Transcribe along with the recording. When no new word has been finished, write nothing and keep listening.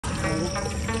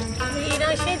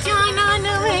راشه جانان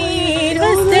ویر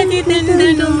وسته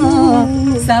دیدنو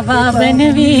سبا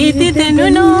بنوی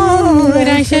دیدنو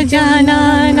راشه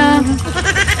جانانا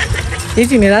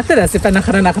ایجی میراته راستی په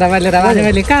نخره ولی روانه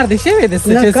ولی کار دی شوی د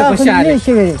څه چې خوشاله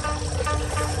شوی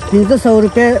 1500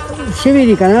 روپے شوی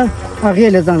دی کنه هغه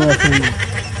له ځان راځي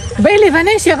بیلی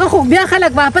ونه شي هغه خو بیا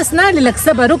خلک واپس نه لک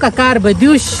صبر وکړه کار به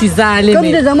دیوش شي ظالمې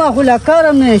کوم د زما خو لا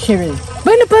کارم نه شوی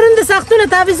بل پرون د ساختونو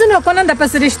تعویضونه کنن د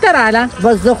پس رشته رااله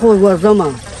بس زه خو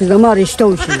ورځم چې زما رشته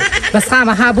وشي بس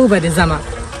خامه حبوبه د زما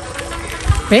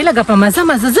پیلګه په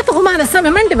مزه زه په غمانه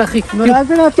سمې منډې بخي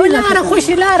په لاره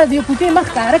خوشي لاره دی پوتې مخ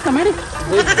کاره که مړې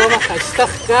وایي دومره ښایسته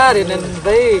ښکارې نن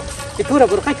دی چې توره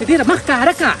برقه کې ډېره مخ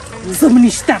کاره که څه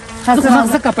نشته زه خو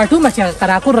مغزه کپټومه چې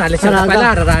قراقور راله چې په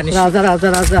لاره رانشي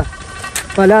راځه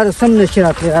په لاره سم نشي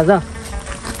راتلی راځه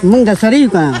مونږ د سره یو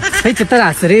که نه هی چې ته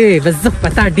راسره بس زه په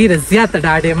تا ډېره زیاته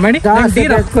ډاډ یم مړې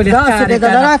ډېره ښکلې ښکارې د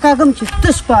راکاږم چې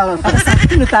تش پاغل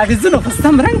ساختونو تعویضونو خو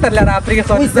سم رنګ درله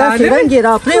راپرېښود داسې رنګ یې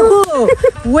راپرېښو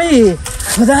وایي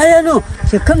خدایه نو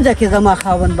چې کوم ځای کې زما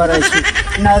خاوند به راشي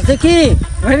نازکې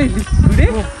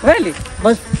ولې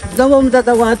بس زه به هم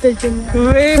درته واده شم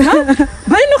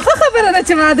بای نو ښه خبره ده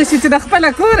چې واده شي چې د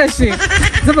خپله کوره شي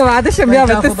زه به واده شم بیا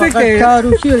به ته څه کوې کار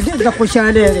وشي ډېر د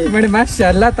خوشحالۍ دی مړې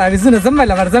ماشاءالله تعویضونه زه به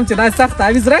له ورځم چې دا سخت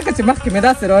تعویض راکړه چې مخکې مې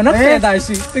داسې رونق پیدا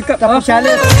شي د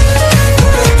خوشحالۍ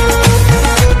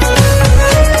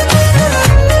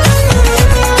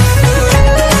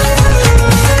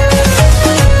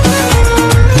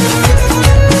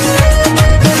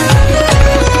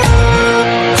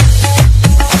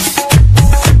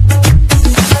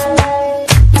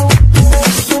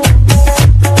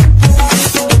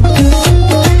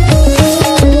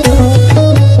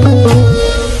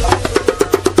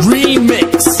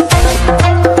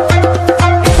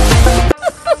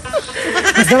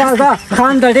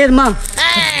خان د ډېر ما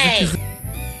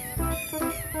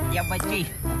یا بچی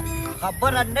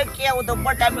خبره نه کې او د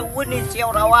بټه مې ونیسي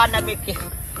او روانه مې کې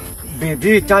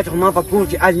بیبي تا چې خو ما په کور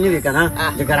کې اج نه وي که نه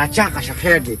د ګراچاقه شه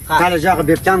خیر دی تا له ژغه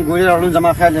بېفتان ګولې راوړم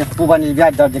زما خیر دی خو باندې بیا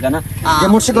درد دی که نه د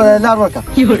موټرسایکل لار ورکړه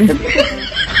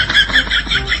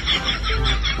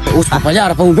اوس په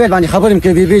لاره په موبایل باندې خبرې م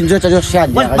کوي بیبي نجونې ته ډېر خیال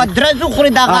دی بس په درزو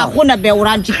خورې دا غاښونه بیا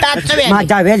وران چې تا څه ویلې ما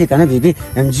دا ویلې که نه بیبي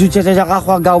نجونې چېرته دغه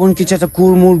خوا ګاونډ کې چېرته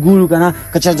کور مور ګورو که نه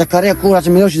که چېرته کرې کور چې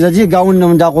مې یو شي د دې ګاونډ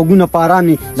نه دا غوږونه په ارام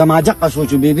وي زما جقه سوچ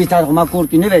بیبي تا خو ما کور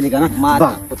کې نه ویلې که نه ما ته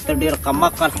ډېر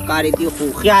کمقل ښکارې دي خو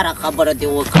هوښیاره خبره دې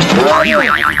وکړه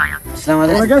السلام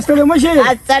علیکم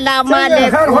السلام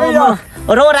علیکم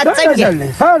وروره څنګه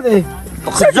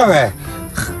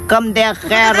کم دی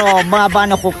خیر او ما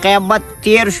باندې خو قیامت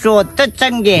تیر شو ته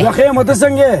څنګه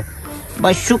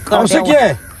بس شکر دی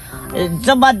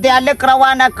زه به د هلک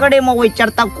روانه کړې مو وایي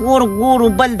چېرته کور ګورو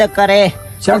بل د کرې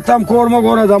چرته هم کور مه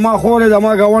ګوره زما خور دی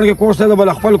زما ګاونډ کې کور شته د بل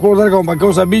خپل کور درکوم پکې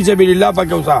اوسه بي سبیل الله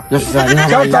پکې اوسه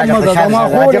چرته هم مه زما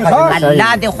خور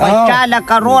الله دې خوشحاله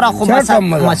که وروره خو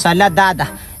مسله دا ده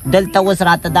دلته اوس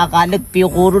راته دا غالب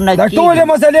پیغورونه دا ټولې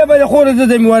مسلې به د خور زه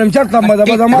دې مې وایم چرته هم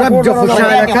مه زما کور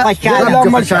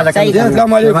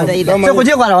السلام علیکم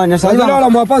زه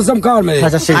لاړم واپس ځم کار مې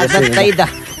عادت صحیح ده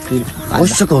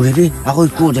اوس څه کوو بیبي هغوی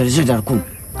کور دی زه در کوم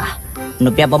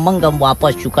نو بیا به موږ هم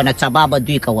واپس شو که نه سبا به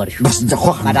دوی که ورشو بس زه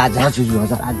خوښ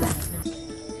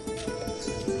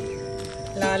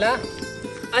لالا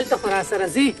هلته خو راسره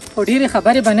ځې خو ډېرې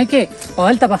خبرې به نه کې او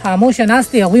هلته به خاموشه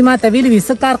ناست دی هغوی ما ته ویلي وي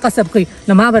څه کار قصب کوي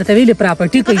نو ما به ورته ویلي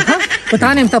پراپرټي کوي ښه په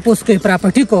تا نه یم تپوس کوي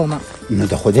پراپرټي کومه نو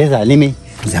د خدای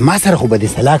ظالمې زما سره خو به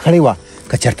دې صلاح کړې وه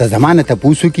که چېرته زما نه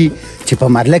تپوس وکړي چې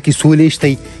په مرله کې څو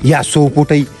لیشتی یا څو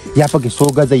پوټی یا پکې څو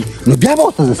ګزی نو بیا به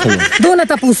ورته زه څه یم دونه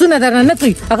تپوسونه درنه نه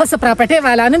کوي هغه څه پراپرټۍ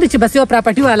والا نه دی چې بس یو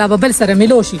پراپرټي والا به بل سره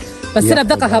ملو شي بس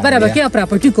صرف دغه خبره به کوي او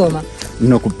پراپرټي کومه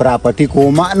نو که پراپرټي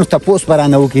کومه نو تپوس به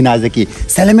رانه وکړي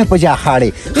نازکې سله مې په جا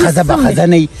خاړې ښځه به ښځه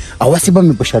نه وي او هسې به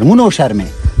مې په شرمونه وشرمې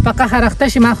په قهر اخته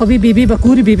شي ما خو بیبي به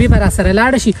کوري بیبي به راسره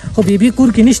لاړه شي خو بیبي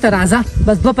کور کې نشته راځه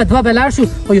بس دوه په دوه به لاړ شو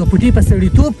خو یو پوټي په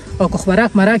سړیتوب او که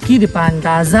خوراک مراک کېږي په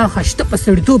اندازه خشته په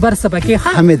سړیتوب هر څه به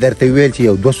کې هم مې درته ویل چې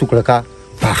یو دوه سوکړه کا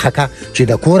پاخه کا چې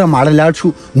د کوره ماړه لاړ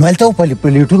شو نو هلته په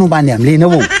پلیټونو باندې حملې نه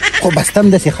وو خو بس ته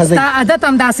هم داسې ښځه ستا عادت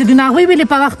هم داسې دي نو هغوی ولې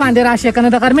په وخت باندې راشي که نه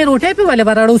د غرمې روټۍ پې ولې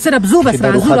به راړو صرف ځو بس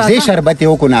راځو خبزې شربت یې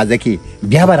وکړو نازکې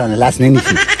بیا به رانه لاس نه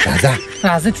نیسي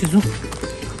راځه چې ځو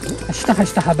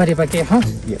خشته خبرې به کې ها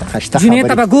خشته جینۍ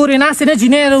ته به ګورې ناستې نه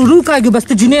جینۍ روکاږي بس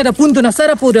ته جینۍ د پوندو نه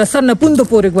سره پورې سر نه پوندو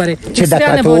پورې ګورې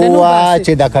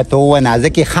چې د کتو وه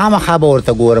نازکې خامخا به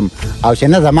ورته ګورم او چې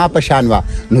نه زما په شان وه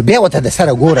نو بیا ورته د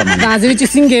سره ګورم راځه چې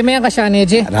څنګه یې مېغه شانې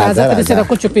جې راځه ته داسې د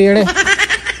کوچو پیړې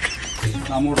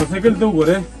دا موټرسایکل ته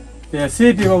وګورې پیسې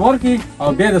دې به ورکړي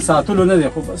او بیا د ساتلو نه دی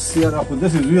خو بس یاره خو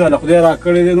داسې زوی راله خدای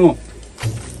راکړی دی نو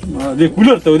دې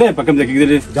کولر ته ودی په کوم ځای کې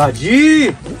کېدلی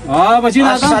داجي بچي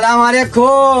السلام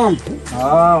علیکم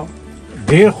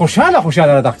ډېر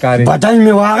خوشحاله راته ښکارې بدل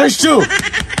مې واغېستو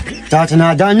تا ته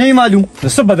نادان نه یې معلوم د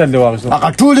څه بدل دې واغېستو هغه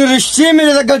ټولې رشتې مې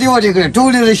د ګټې وټې کړې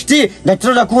ټولې رشتې د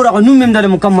تره د کور هغه نوم مې هم د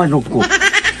مکمل وکړو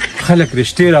خلک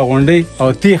رشتې راغونډوي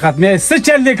او تی ختمې څه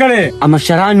چل دې کړی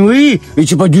مشران وایي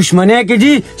چې په دشمنۍ کې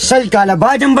دي 100 کاله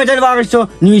بعد هم بدل واغېستو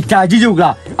نو یې تهدید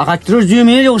وکړه هغه تره زوی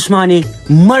مې د عثمانې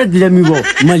مرګ لمې و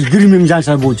ملګري مې هم ځان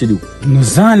سره بوتلي نو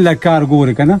ځان له کار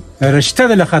ګورې که نه رشته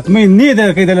دله ختمۍ نه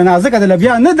درکوي دله نازکه دله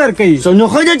بیا نه درکوي نو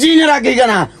ښه ده چې یې نه راکوي که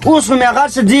نه اوس خو مې هغه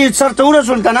څه دې سر ته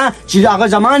ورسول که نه چې د هغه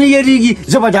زما نه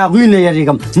یېرېږي زه به د هغوی نه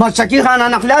یېرېږم مرچکي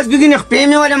خانان خلاص کېږي نه خپې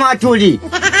مې ولې ماتولي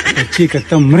چې که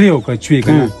ته مرې او که چوې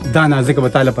که نه دا نازکه به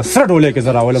تا له په سره ډولۍ کې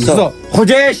زه راولم زه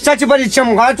خدای شته چې به دې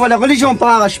چمغات ولغلی شم په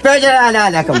هغه شپې دې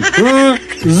حلاله کړم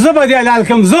زه به دې حلال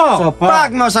کړم زه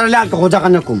پاک مې ورسره لال کړه خو دغه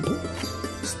نه کوم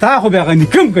ستا خو بیا هغه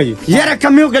نیکم کوي یاره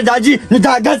کم یې وکړه داجي نو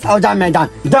دا ګز او دا میدان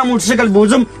دا موټرسایکل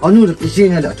بوځم او نور پیسې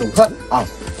نه لټوم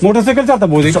موټرسایکل چاته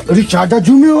بوځې رچا دا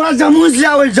جمعې ورځ مونځ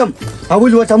لاول ځم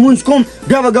اول ورته مونځ کوم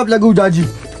بیا به ګپ لګو داجي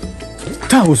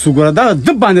تا اوس وګوره دا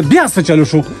ده باندې بیا څه چلو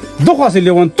شو ده خو هسې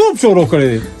لیونتوب شروع کړی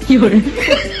دی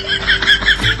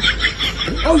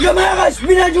او زما هغه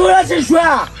سپینه جوړه څه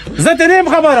شوه زه ته نه یم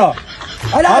خبره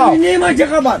الله مې نه یم چې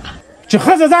خبر چې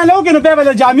ښځه ځان له وکړي نو بیا به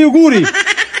له جامې ګوري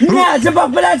نه زه په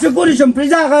خپله څه ګورې شم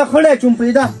پرېږده هغه خړی شم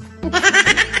پرېږده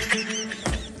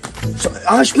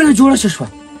هغه سپینه جوړه څه شوه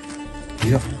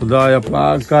یا خدایا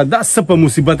پاکه دا څه په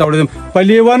مصیبت اوړېدم په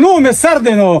لیونو مې سر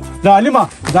دی نو دا عالمه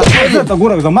دا ښځه ته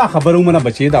ګوره زما خبره ومنه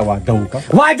بچې دا واده وکړه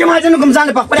واده ماده نه کوم ځان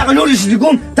له په خپل هغه نور رشتې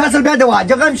کوم تا سره بیا د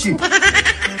واده غم شي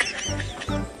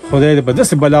خدای دې په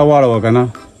داسې بلا واړوه که نه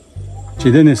چې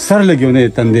دی نه سر لګي او نه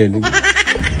یې تندی لګي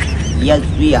یا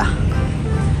زویه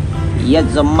یا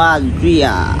زما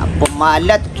زویه په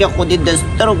مالت کې خو دې د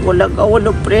سترګو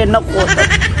لګولو پرې نه ښودم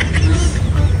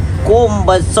کوم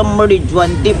به څه مړي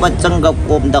ژوندي به څنګه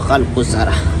کوم د خلکو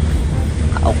سره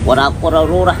او خوراک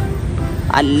وروره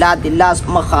الله دې لاس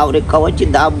مه خاورې کوه چې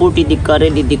دا بوټي دې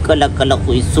کرلي دي کله کله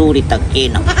خو یې سوري ته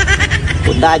کښېنم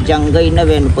خو دا جنګۍ نه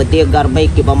وی نو په دې ګرمۍ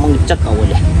کې به موږ څه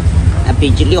کولی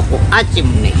بجلي خو اچم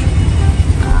نه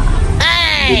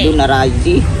دودونه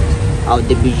راځي او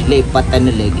د بجلۍ پته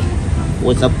نه لګي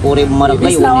اوسه پورې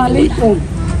مرغۍ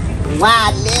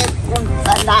وعلیکم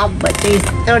سلام بچې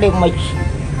ستړې مچ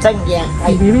څنګه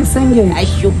بیبي څنګه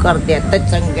شکر دې ته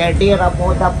څنګه ډېره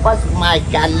موده پس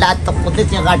ماشاءالله ته خو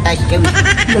داسې غټه شوې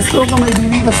د سترګو مې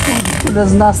بیبي د سترګو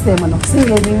ورځ ناستې یم نو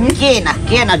څنګه بیبي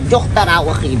کښېنه جوخته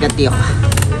راوخېږه دې خوا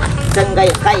څنګه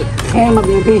یې ښه ښه یم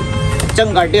بیبي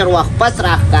څنګه ډېر وخت پس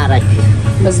راښکاره شي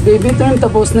بس بیبي ته هم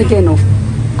تپوس نه کینو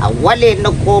ولې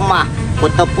نه کومه خو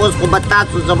تپوس خو به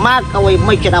تاسو زما کوئ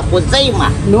مشره خو زه یمه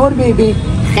نور بیبي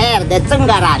خیر دی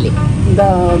څنګه رالې دا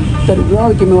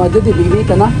تربیاو کې مې واده دی بیبي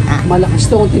که نه ما له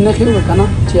هشته غوندې نښې وکړه که نه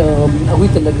چې هغوی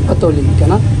ته لږ پته ولګي که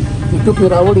نه نو ټوک مې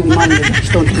راوړي دي ما مې د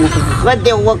هشته غوندې نښې ښه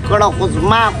دې وکړه خو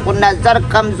زما خو نظر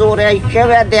کمزوری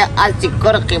شوی دی هسې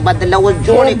کرښې به دله اوس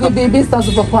جوړې کړم بیبي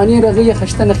ستاسو پخواني رغې یې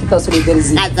خشته نښې تاسو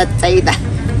ګرځي عزت صحیح ده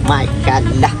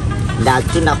ماشاءالله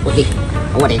لاسونه خو دې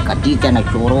ورې کټیزه نه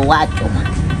شورو واچوم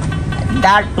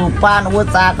دا ټوپان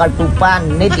اوس هغه ټوپان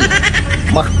نه دي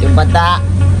مخکې به دا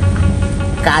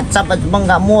کاڅه به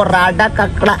زموږ مور راډکه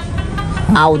کړه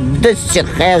او داسې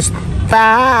ښایسته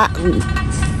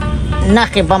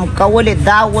نښې به م کولې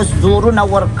دا اوس زورونه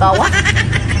ورکوه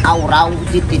او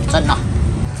راوځي دې څه نه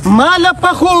مال په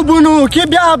خوبونو کې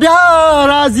بیا بیا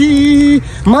راځي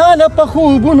مال په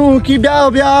خوبونو کې بیا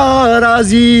بیا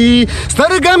راځي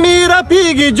سترګه مې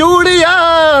رپېږي جوړیا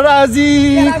راځي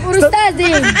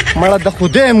مړه د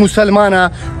خدای مسلمانه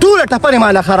ټوله ټپرې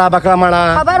ماله خرابه کړه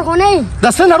مړه خبر خو نه د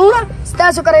څه نه وروره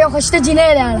ستاسو کره یو ښایسته جینۍ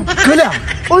راغله کله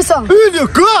اوس هم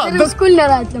زه سکول نه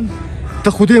راتلم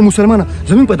ته خدای مسلمانه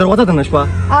زموږ په دروازه دننه شوه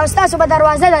او ستاسو په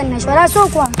دروازه دننه شوه دا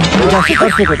څوک وه دا څه کار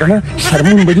شوی که نه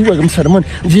شرمون به دې ووایم شرمن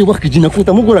دې وخت کې جینکو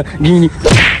ته مه ګوره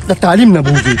د تعلیم نه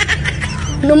بوځي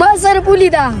نو ما سره پولي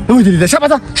ده ودې لیده شبه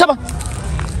ده شبه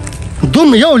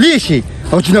دومره یو لوی شي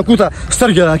او جینکو ته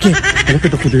سترګې راکې هلکه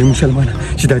د خدای مسلمانه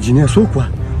چې دا جینۍ څوک وه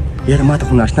یاره ما ته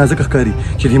خو ناشنا ځکه ښکاري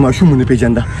چې دې ماشوم ونه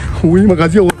پېژنده وایي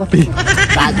مغازي ورپې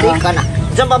راځئ که نه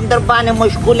زه به هم در باندې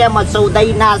مشغول یم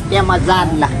سودایي ناست یم ځان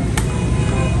له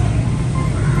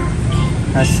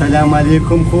السلام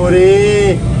علیکم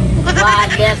خورې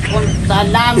وعلیکم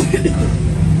سلام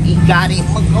اشارې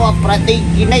مه کوه پردۍ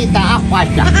جینۍ ته اخوا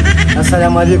شه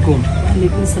السلام علیکم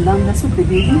علیکم السلام دا څوک دی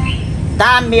بیبي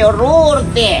دا مې ورور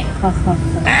دی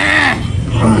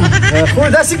خور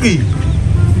داسې کوي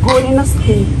ګورې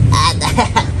نستې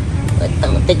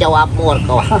ته جواب مو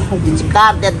ورکوه چې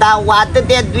کار دی دا واده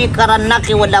دی دوی کره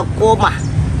نښې ولا کومه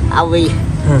او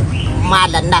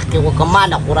ماله نښې وکړه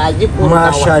ماله خو راځي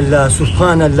ماشاءالله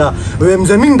سبحان الله ویم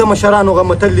زمین د مشرانو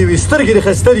غمتلې وي سترګې دې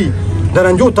ښایسته دي د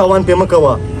رنجو تاوان پې مه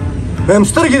کوه ویم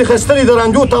سترګې دې ښایسته دي د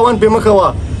رنجو تاوان پې مه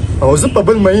کوه او زه په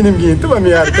بل مینم کې ته به مې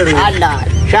یار کړې الله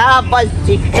شاباس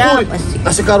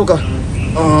داسې کار وکړه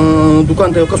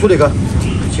دوکان ته یو کس ولېږه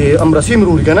چې امرسي مې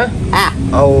وروړي که نه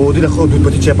او دې له ښه دود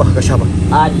پتي چای پخه کړه شابه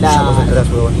الله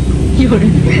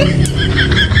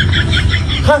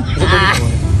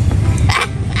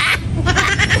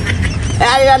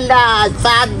الله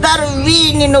څادر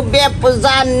ویني نو بیا په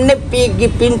ځان نه پېږي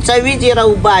پنځویځې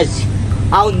راوباسي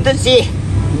او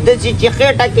داسې چې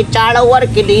خېټه کې چاړه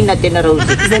ورکړي لینه ترې نه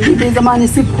راوځي زه د دې زمانې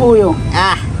سیب خو یم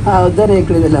او درې یې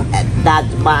کړېدله دا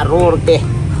زما رور دی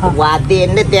واده یې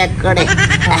نه دی کړی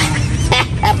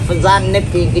په ځان نه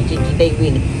پېږي چې جینۍ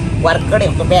ویني ورکړې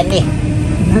خو بیا نه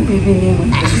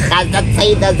ښه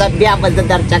صحیح ده زه بیا به زه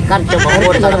در چکر شم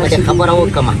مور سره به دې خبره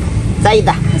وکړم صحیح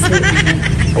ده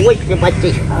وشوې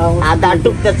بچې دا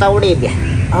ټوک ته څوړې بیا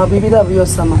بیبي دا به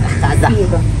یوسمه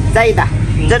صحیح ده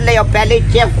زه له یو پیالې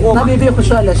چای کوم نه بیبي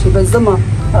خوشحاله شي بس ځمه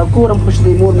کورم خوش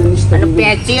دی مور مې نشته نو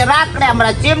پیسې راکړې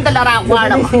همرسي هم دله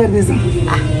راغواړم خیر دی زه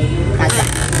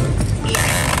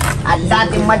الله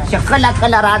دې مت چې کله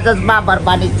کله راځه زما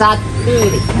بربانې سات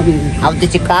تېرې او دې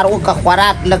چې کار وکړه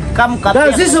خوراک لږ کم کړه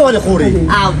دا زی څه ولې خورې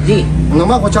او جي نو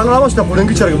ما خو چاله راوسته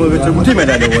پوډنګي چرګوټي مې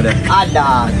ډالوله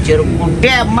الله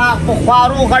چرګوټی ما په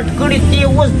خوارو غټ کړي دي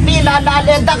اوس دې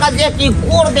لالې دغه ځای کې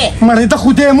کور دی مړې ته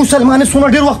خو دې مسلمانې سونه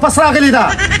ډېر وخت پس راغلې ده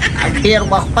ډېر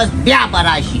وخت پس بیا به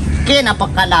راشي کېنه په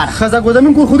قلاره ښځه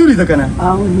ګودامین کور خو دې لیده که نه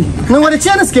نو ولې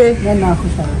چانس کې نه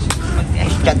خوشحاله شي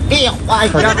دې خوا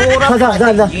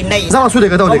ضروره جینۍ زما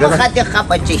سولېږه دا ولېږه وخت یې ښه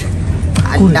بچې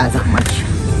الله زحمت شي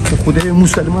خدای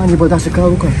مسلمانې به داسې کار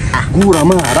وکړه ګوره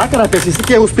ما راکړه را پیسې څه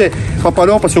کې اوس پې په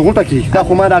پلو پسې غوټه کړي دا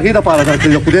خو ما د هغې دپاره درکړې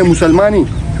د خدای مسلمانې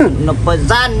نو په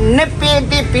ځان نه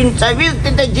پېږدې پنځویس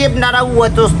دې د جیب نه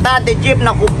راووتو ستا د جیب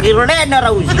نه خو کیرړی نه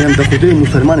راوځي یم د خدای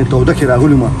مسلمانې توده کې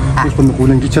راغلو ما اوس په مې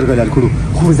کولنګي چرګه لال کړو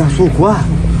خو دا څوک وه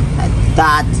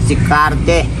دا داسې کار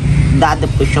دی دا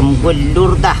د پشمګل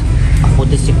لور ده خو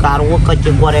داسې کار وکړه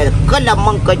چې ګورې کله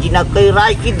موږ که جینکۍ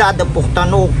راشي دا د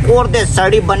پښتنو کور دی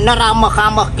سړي به نه را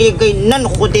مخامخ کېږئ نن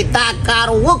خو دې دا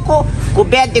کار وکړو خو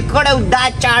بیا دې کړی دا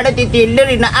چاړه دې دې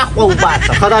لرې نه اخوا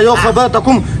وباسه ښه دا یو خبره ته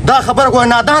کوم دا خبره ګوره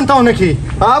نادان ته ونه کړي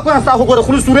هغه کنه ستا خو ګوره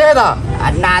خولي سوری ده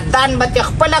نادان به تې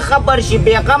خپله خبر شي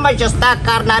بېغمه چې ستا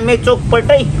کارنامې څوک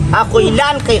پټوي هغه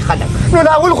اعلان کوي خلک نو د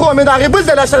اول خو مې د هغې بل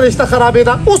د لاسه رشته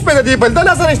خرابېده اوس مې د دې بل د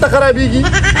لاسه رشته خرابېږي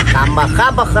خامخا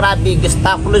به خرابېږي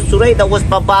ستا خوله سوری ده اوس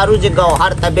په باروزې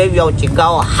ګوهر ته به وي او چې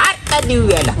ګوهر ته دې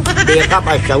وویله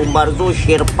بېغمه شه عمرزو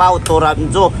شیرپا او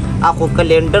تورنزو اخو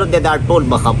کلینډر دی دا ټول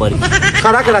به خبرې ښه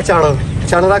راکړه دا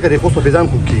چاړه راکړه دې خو په فیضان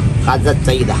کوک کړي ښه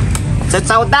صحیح ده څه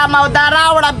سودا مودا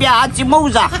راوړه بیا هسې مه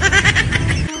وځه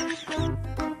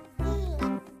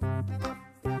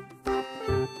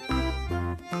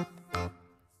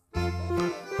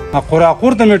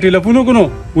قراقور ته مې ټلیفون وکړو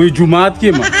وایي جومات کې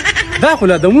ما دا خو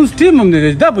لا د مونځ ټیم هم نه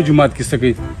دی دا په جومات کې څه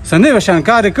کوي څه نه یې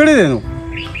شانکار یې کړی دی نو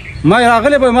ما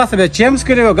راغلی به ما څه بیا چیمس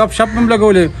کړی و ګپ شپ هم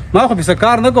لګولی ما خو پسې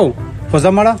کار نه کوم خو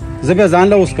زه مړه زه بیا ځان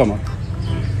له اوس کومه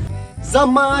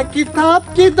زما کتاب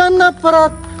کې د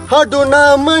نفرت هډونه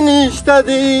منیشته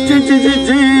دي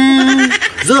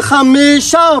زه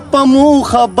همیشه په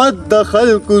موخه بد د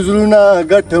خلکو زړونه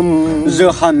ګټم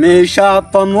زه همیشه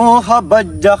په محبت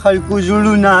د خلکو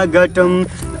زړونه ګټم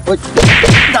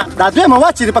دا دویمه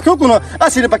وا چې دې پکې وکړو نو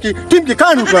هسې دې پکې ټیم کې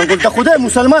کاڼ وکړم د خدای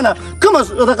مسلمانه کومه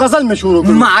غزل مې شروع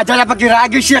کړو معادله پکې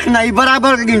راګي شیخ نه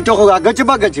برابر کړي ته خو ګچ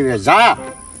به ګچ وې ځه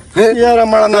یاره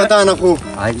مړه نادانه خو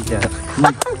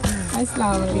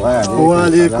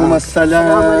وعلیکم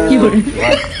السلام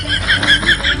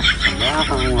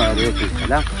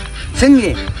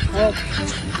څنګه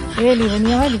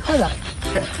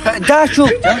دا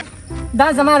څوک دا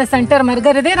زما د سنټر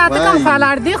ملګری دی راته کوم خوا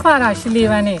لاړ دی خوا راشي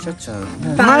لیونې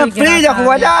ما پرېږده خو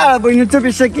ولاړه به نو ته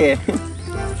به څه کې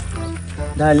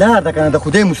دا لار ده که نه د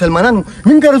خدای مسلمانانو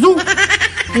موږ کره ځو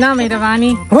نه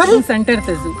مهرباني ولې سنټر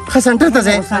ته ځو ښه سنټر ته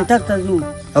ځې سنټر ته ځو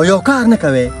او یو کار نه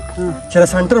کوې چې د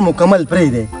سنټر مکمل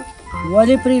پرېږدې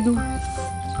ولې پرېږدو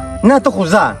نه ته خو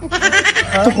ځه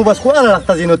ته خو بس خو هره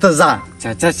وخته ځې نو ته ځه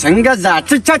څنګه ځه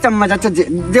څه چاته مزه ته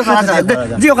دې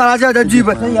خو راځه د دوی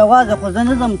به یوازې خو زه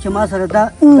نه ځم چې ما سره دا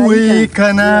وی که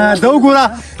نه دا وګوره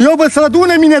یو بل سره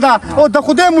دونه مینه ده او د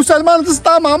خدای مسلمان زه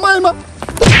ستا ماما یم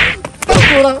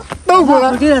دا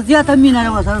وګوره ډېره زیاته مینه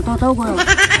ده ورسره ته وګوره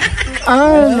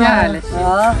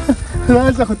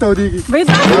راځه خو تودېږي وای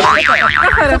دا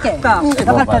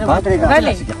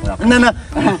غلی نه نه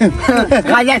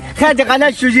خیر دې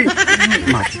غلط شو جي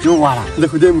معافي وغواړه د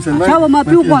خدای مسلمان چا به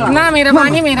معافي وغواړه نه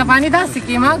مهرباني داسې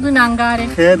کې ما ګناهګار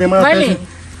یم خیر دې ما ولې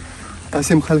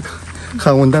تاسې هم خلک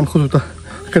خاوندان ښځو ته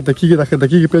ښکته کېږي دا ښکته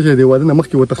کېږي پرېږدی د واده نه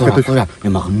مخکې ورته ښکته شو د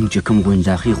مخنون چې کوم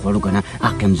ګونځاخي خوړو که نه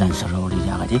هغه هم ځان سره وړي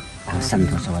هغه دی هغه سم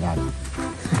ورسه ولاړ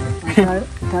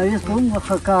تاویز به هم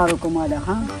ښه کار وکړو ما ده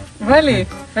ها ولې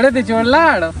زړه دې جوړ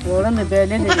لاړ وړه مې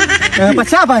بایللې په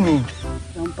چا باندې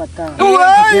هم پتا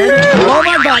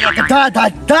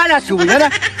دا لا شو نه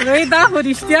وای دا خو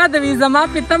رښتیا ده وی زما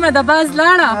په تمه د باز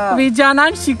لاړه وی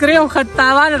جانان شکرې او خط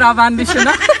تاوان را باندې شو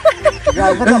نه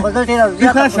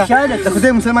د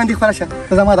خدای مسلمان دی خپله شه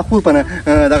زما د خور په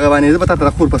دغه باندې زه به تا ته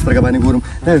د خور په سترګه باندې ګورم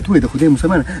دا ته وایي د خدای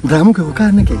مسلمان ډرامو کې خو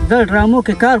کار نه کوي زه ډرامو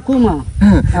کې کار کوم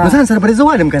نو ځان سره به زه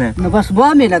وایم که نه نو بس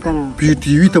با مې لکه نه پی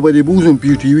ټي وي ته به دې بوزم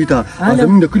پی ټي وي ته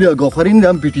زموږ د کلي ګوخرین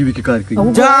هم پی ټي وي کې کار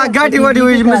کوي جا ګاډي وډي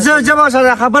وي زه جما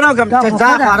سره خبره وکړم چې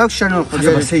دا فارغ شنو خو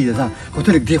زه به صحیح ده خو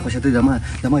ته لږ دې خوښه ته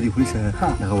زما دې خولي سره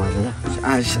دغه واده ده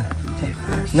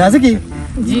نازکې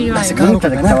جی داسې کار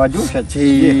وکړه توجه شه چې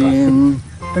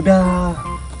ته بیا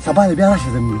سبا بیا راشې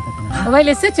زموږ ته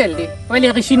ولې څه چل دی ولې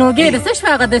هغه شینوګې د څه شوه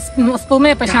هغه د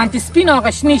سپومې په شانتې سپینو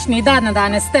هغه شنې شنې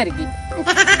دانه سترګې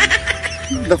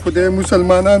د خدای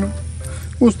مسلمانانو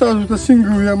اوس تاسو ته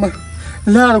څنګه ووایم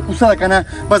لاره کوڅه ده که نه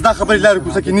بس دا خبرې لاره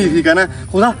کوڅه کې نه ایښي که نه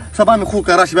خو دا سبا مې خوب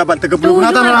که راشي بیا بلته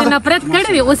ګبلونه ده نه نفرت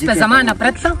کړی وي اوس په زما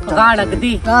نفرت ته غاړه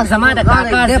ږدي زما د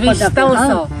کاکا زوی شته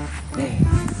اوسه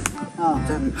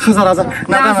ښځه راځه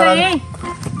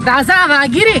راځه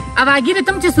اواګیرې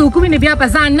تم چې څوک ویني بیا په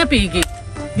ځان نه پوهېږي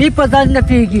وی په ځان نه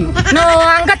پوهېږي نو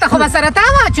انګته خو به سره تا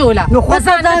واچوله نو خو په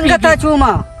ځان انګته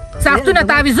اچومه ساختونه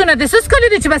تعویزونه دې څه څکلي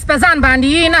دي چې بس په ځان باندې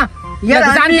یې نه لږ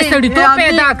ځان کې سړیتوب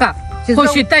پیدا که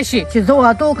خوشي تشي چې زه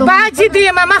واده وکړم باجي دې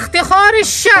یمه مخ دې خورې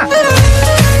شه